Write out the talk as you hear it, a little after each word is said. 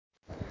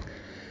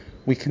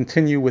We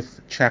continue with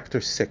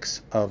chapter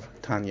 6 of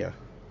Tanya.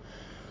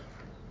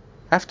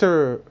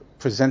 After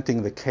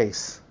presenting the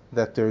case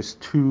that there's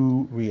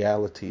two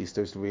realities,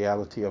 there's the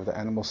reality of the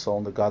animal soul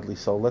and the godly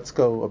soul, let's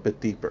go a bit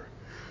deeper.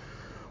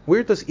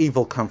 Where does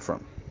evil come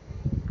from?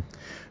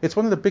 It's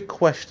one of the big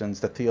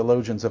questions that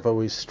theologians have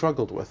always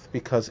struggled with,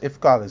 because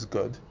if God is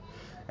good,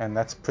 and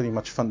that's pretty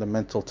much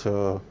fundamental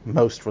to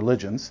most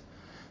religions,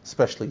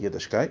 especially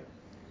Yiddishkeit,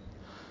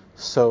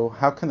 so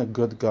how can a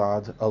good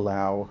God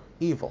allow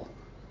evil?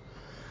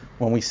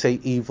 When we say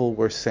evil,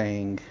 we're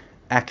saying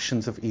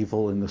actions of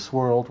evil in this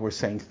world. We're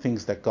saying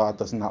things that God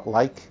does not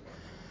like.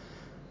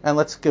 And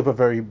let's give a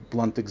very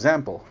blunt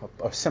example,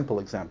 a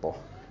simple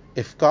example.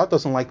 If God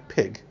doesn't like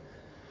pig,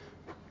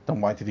 then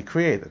why did he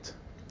create it?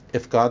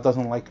 If God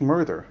doesn't like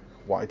murder,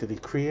 why did he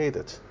create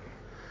it?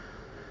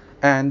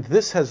 And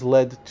this has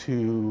led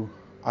to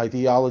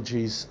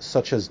ideologies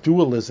such as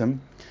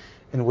dualism,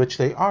 in which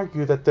they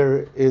argue that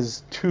there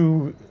is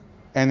two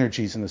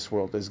energies in this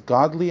world. There's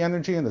godly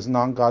energy and there's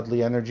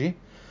non-godly energy.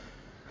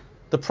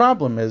 The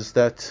problem is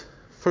that,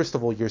 first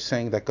of all, you're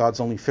saying that God's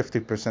only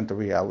 50% of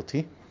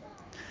reality.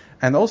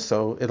 And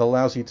also, it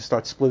allows you to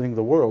start splitting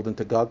the world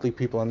into godly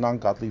people and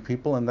non-godly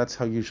people, and that's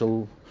how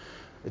usual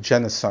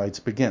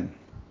genocides begin.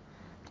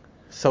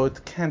 So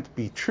it can't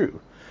be true.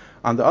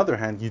 On the other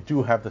hand, you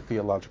do have the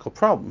theological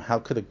problem. How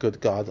could a good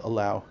God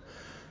allow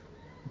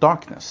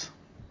darkness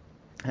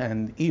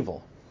and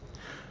evil?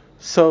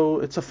 So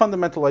it's a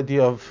fundamental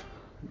idea of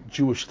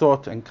Jewish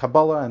thought and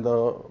Kabbalah, and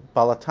the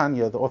Baal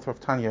HaTanya, the author of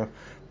Tanya,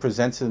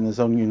 presents it in his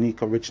own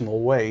unique, original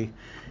way.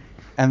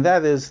 And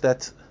that is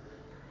that,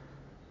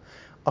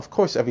 of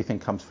course, everything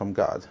comes from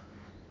God.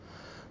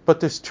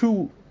 But there's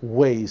two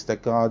ways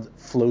that God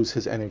flows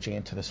his energy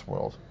into this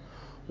world.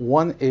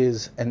 One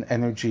is an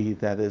energy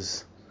that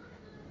is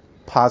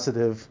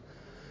positive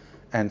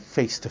and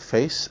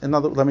face-to-face.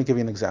 Let me give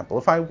you an example.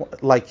 If I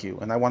like you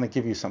and I want to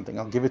give you something,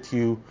 I'll give it to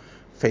you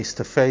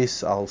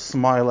face-to-face, I'll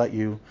smile at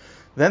you.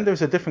 Then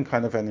there's a different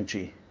kind of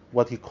energy,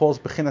 what he calls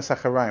Bechinas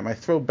Acharayim. I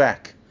throw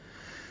back.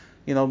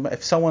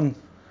 If someone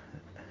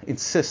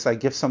insists I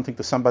give something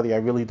to somebody I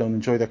really don't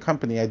enjoy their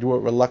company, I do it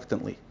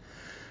reluctantly.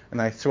 And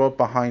I throw it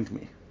behind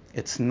me.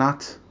 It's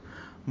not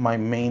my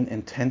main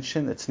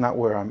intention. It's not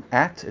where I'm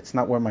at. It's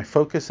not where my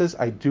focus is.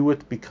 I do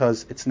it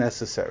because it's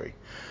necessary.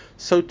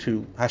 So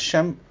too,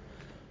 Hashem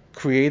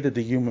created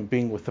the human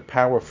being with the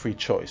power of free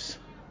choice.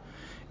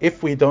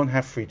 If we don't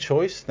have free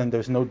choice, then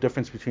there's no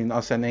difference between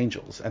us and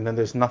angels, and then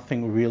there's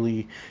nothing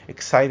really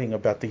exciting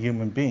about the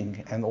human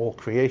being and all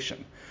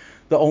creation.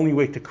 The only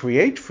way to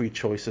create free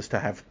choice is to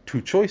have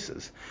two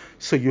choices.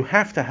 So you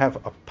have to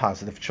have a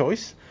positive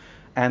choice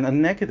and a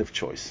negative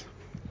choice.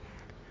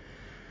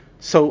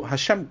 So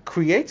Hashem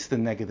creates the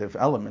negative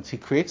elements. He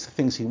creates the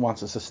things he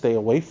wants us to stay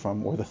away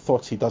from, or the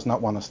thoughts he does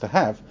not want us to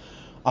have.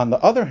 On the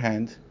other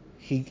hand,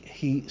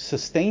 he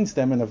sustains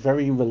them in a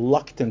very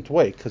reluctant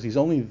way, because he's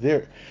only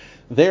there.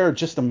 They're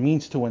just a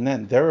means to an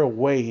end. They're a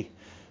way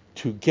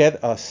to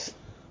get us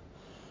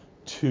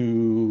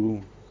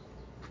to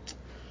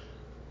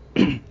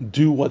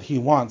do what he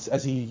wants.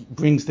 As he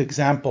brings the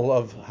example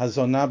of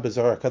Hazonah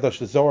B'Zohar Kadosh,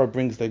 the Zohar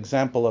brings the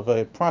example of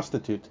a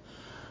prostitute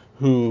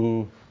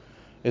who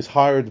is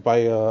hired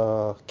by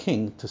a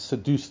king to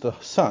seduce the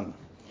son.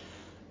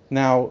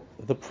 Now,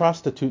 the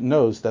prostitute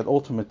knows that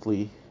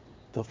ultimately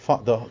the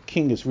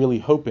king is really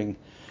hoping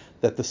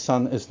that the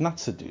son is not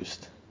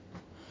seduced.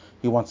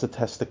 He wants to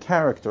test the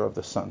character of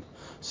the son.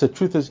 So the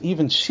truth is,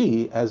 even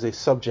she, as a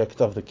subject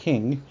of the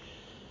king,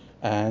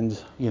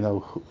 and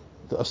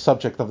a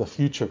subject of the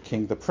future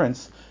king, the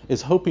prince,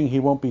 is hoping he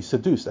won't be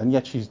seduced, and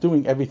yet she's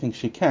doing everything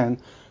she can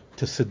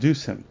to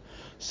seduce him.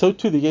 So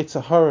too, the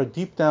Yetzer Hara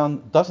deep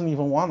down doesn't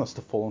even want us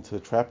to fall into the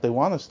trap. They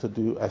want us to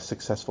do as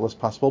successful as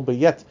possible, but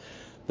yet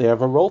they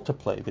have a role to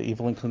play, the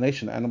evil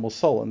inclination, the animal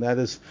soul, and that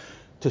is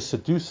to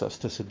seduce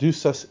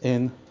us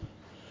in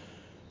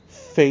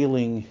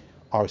failing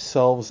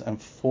ourselves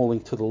and falling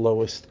to the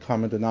lowest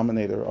common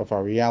denominator of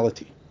our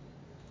reality.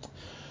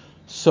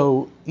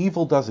 So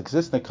evil does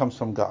exist, and it comes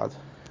from God.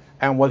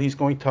 And what he's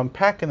going to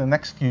unpack in the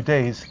next few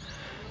days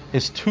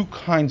is two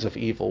kinds of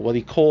evil, what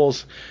he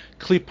calls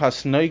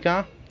klipas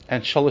noiga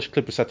and shalosh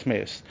klipas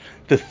atmeis,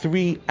 the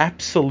three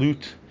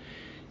absolute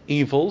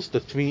evils,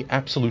 the three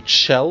absolute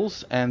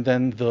shells, and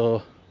then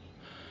the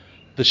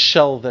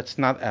shell that's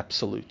not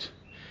absolute.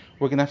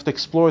 We're going to have to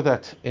explore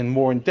that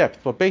more in depth,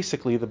 but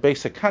basically the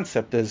basic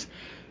concept is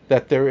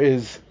that there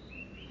is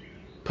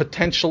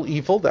potential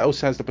evil that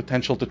also has the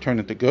potential to turn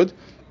into good,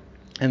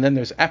 and then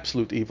there's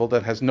absolute evil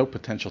that has no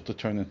potential to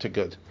turn into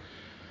good.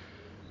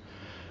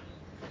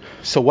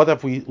 So what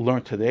have we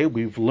learned today?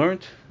 We've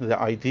learned the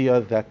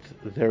idea that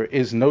there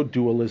is no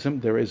dualism.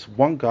 There is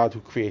one God who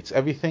creates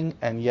everything,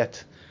 and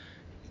yet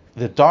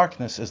the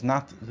darkness is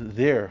not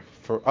there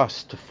for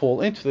us to fall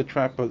into the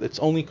trap, but its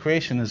only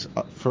creation is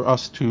for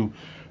us to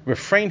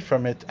refrain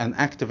from it and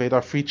activate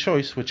our free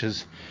choice, which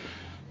is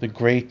the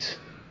great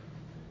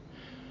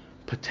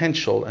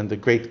potential and the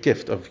great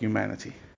gift of humanity.